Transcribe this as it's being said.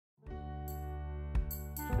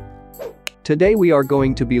Today we are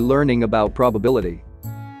going to be learning about probability.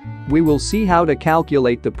 We will see how to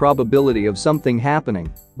calculate the probability of something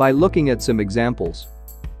happening by looking at some examples.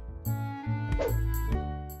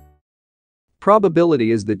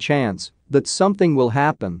 Probability is the chance that something will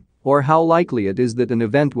happen or how likely it is that an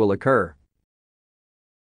event will occur.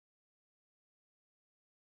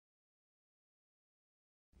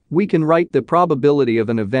 We can write the probability of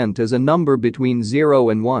an event as a number between 0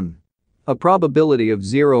 and 1. A probability of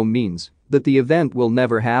 0 means that the event will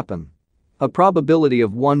never happen. A probability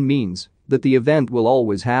of 1 means that the event will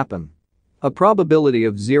always happen. A probability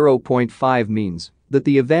of 0.5 means that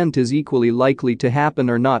the event is equally likely to happen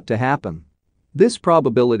or not to happen. This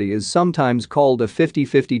probability is sometimes called a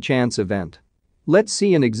 50-50 chance event. Let's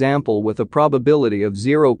see an example with a probability of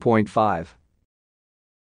 0.5.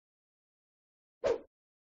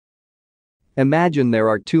 Imagine there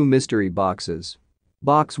are two mystery boxes.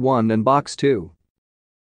 Box 1 and Box 2.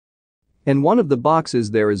 In one of the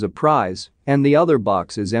boxes there is a prize, and the other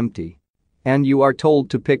box is empty. And you are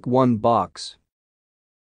told to pick one box.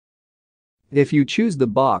 If you choose the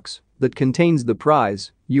box that contains the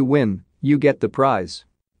prize, you win, you get the prize.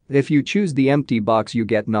 If you choose the empty box, you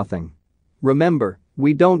get nothing. Remember,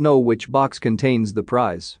 we don't know which box contains the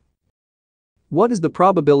prize. What is the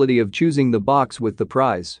probability of choosing the box with the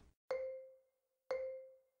prize?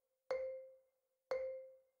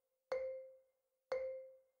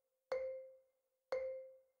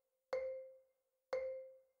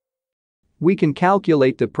 We can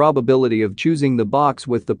calculate the probability of choosing the box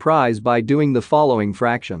with the prize by doing the following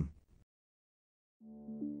fraction.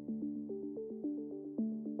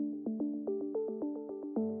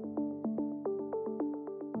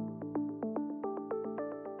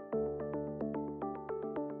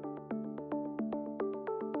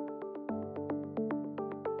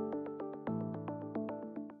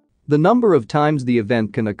 The number of times the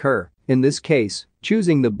event can occur, in this case,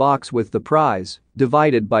 choosing the box with the prize,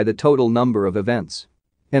 divided by the total number of events.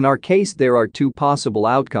 In our case there are two possible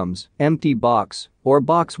outcomes, empty box or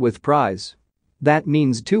box with prize. That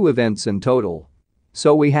means two events in total.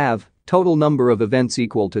 So we have total number of events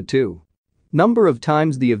equal to 2. Number of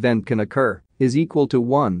times the event can occur is equal to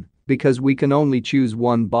 1 because we can only choose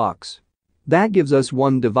one box. That gives us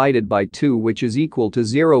 1 divided by 2, which is equal to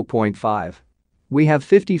 0.5. We have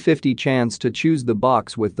 50-50 chance to choose the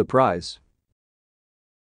box with the prize.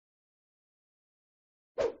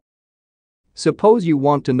 Suppose you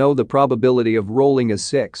want to know the probability of rolling a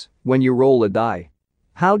 6 when you roll a die.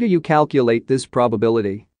 How do you calculate this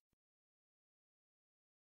probability?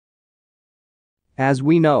 As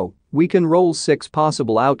we know, we can roll 6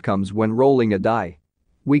 possible outcomes when rolling a die.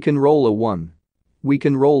 We can roll a 1. We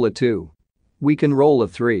can roll a 2. We can roll a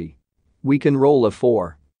 3. We can roll a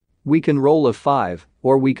 4. We can roll a 5,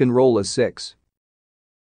 or we can roll a 6.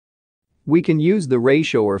 We can use the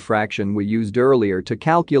ratio or fraction we used earlier to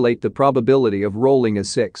calculate the probability of rolling a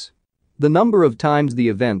 6. The number of times the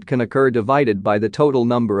event can occur divided by the total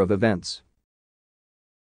number of events.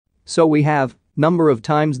 So we have number of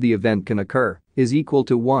times the event can occur is equal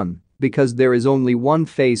to 1 because there is only one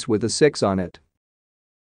face with a 6 on it.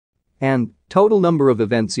 And total number of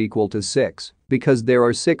events equal to 6 because there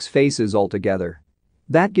are 6 faces altogether.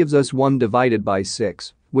 That gives us 1 divided by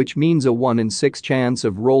 6, which means a 1 in 6 chance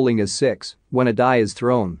of rolling a 6 when a die is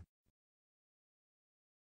thrown.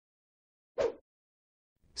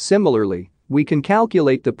 Similarly, we can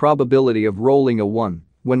calculate the probability of rolling a 1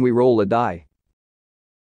 when we roll a die.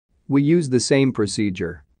 We use the same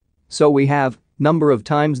procedure. So we have number of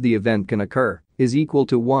times the event can occur is equal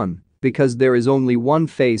to 1 because there is only one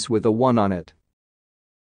face with a 1 on it.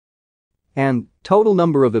 And total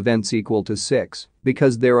number of events equal to 6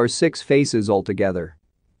 because there are 6 faces altogether.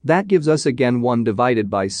 That gives us again 1 divided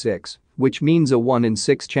by 6, which means a 1 in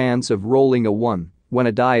 6 chance of rolling a 1 when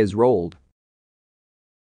a die is rolled.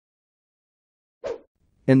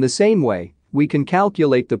 In the same way, we can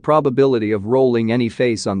calculate the probability of rolling any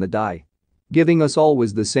face on the die, giving us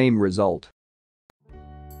always the same result.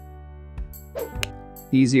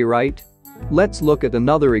 Easy, right? Let's look at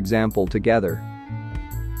another example together.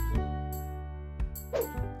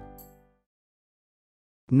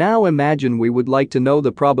 Now imagine we would like to know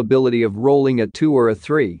the probability of rolling a 2 or a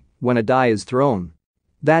 3 when a die is thrown.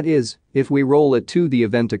 That is, if we roll a 2 the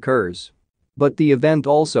event occurs. But the event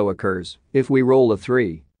also occurs if we roll a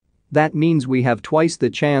 3. That means we have twice the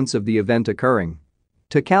chance of the event occurring.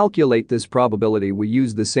 To calculate this probability we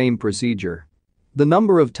use the same procedure. The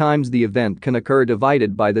number of times the event can occur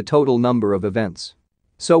divided by the total number of events.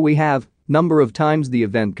 So we have number of times the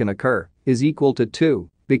event can occur is equal to 2.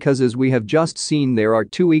 Because as we have just seen there are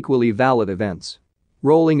 2 equally valid events.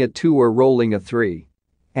 Rolling a 2 or rolling a 3.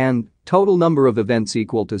 And total number of events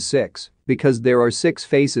equal to 6 because there are 6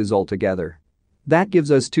 faces altogether. That gives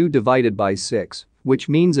us 2 divided by 6, which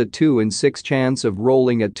means a 2 in 6 chance of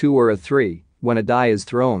rolling a 2 or a 3 when a die is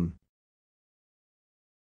thrown.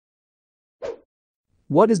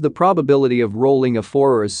 What is the probability of rolling a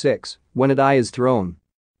 4 or a 6 when a die is thrown?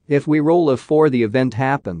 If we roll a 4 the event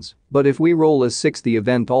happens, but if we roll a 6 the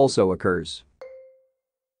event also occurs.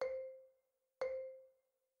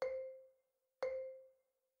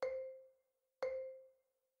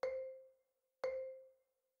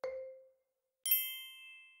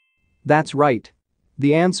 That's right.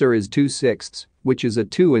 The answer is 2/6, which is a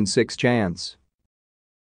 2 in 6 chance.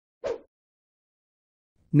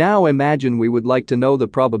 Now imagine we would like to know the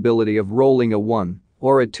probability of rolling a 1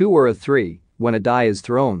 or a 2 or a 3 when a die is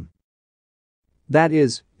thrown. That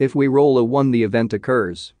is, if we roll a 1 the event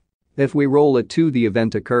occurs. If we roll a 2 the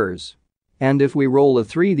event occurs. And if we roll a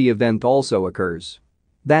 3 the event also occurs.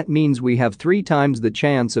 That means we have 3 times the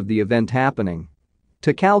chance of the event happening.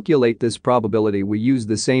 To calculate this probability we use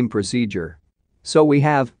the same procedure. So we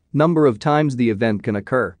have number of times the event can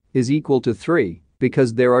occur is equal to 3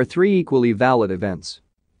 because there are 3 equally valid events.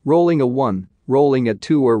 Rolling a 1, rolling a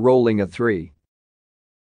 2 or rolling a 3.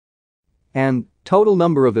 And total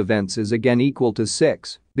number of events is again equal to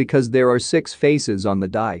 6 because there are 6 faces on the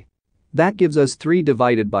die. That gives us 3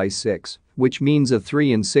 divided by 6, which means a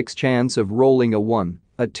 3 in 6 chance of rolling a 1,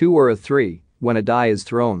 a 2 or a 3 when a die is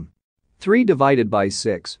thrown. 3 divided by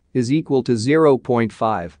 6 is equal to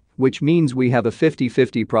 0.5, which means we have a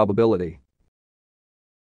 50-50 probability.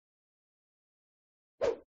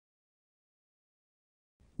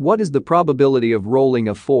 What is the probability of rolling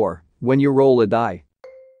a 4 when you roll a die?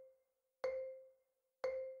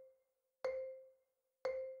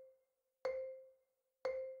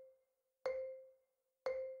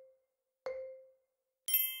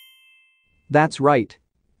 That's right.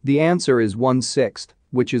 The answer is 1/6,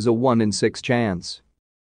 which is a 1 in 6 chance.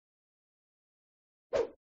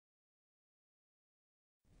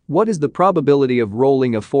 What is the probability of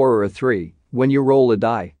rolling a 4 or a 3 when you roll a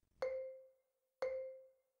die?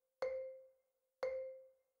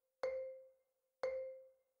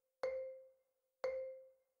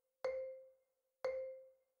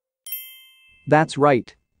 That's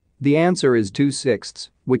right. The answer is 2/6,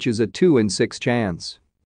 which is a 2 in 6 chance.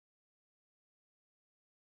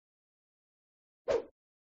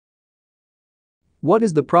 What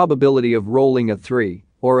is the probability of rolling a 3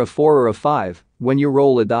 or a 4 or a 5 when you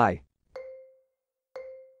roll a die?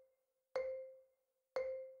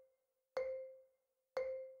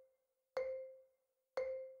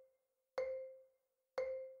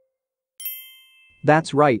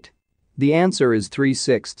 That's right. The answer is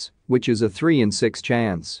 3/6, which is a 3 in 6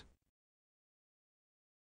 chance.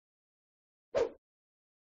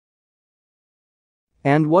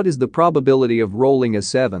 And what is the probability of rolling a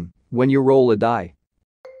 7 when you roll a die?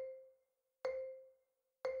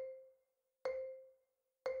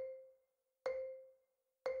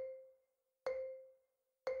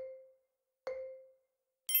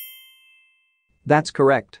 That's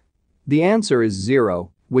correct. The answer is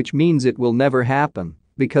 0, which means it will never happen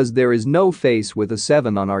because there is no face with a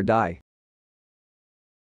 7 on our die.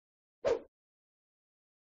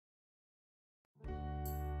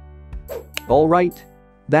 Alright.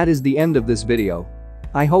 That is the end of this video.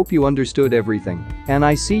 I hope you understood everything, and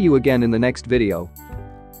I see you again in the next video.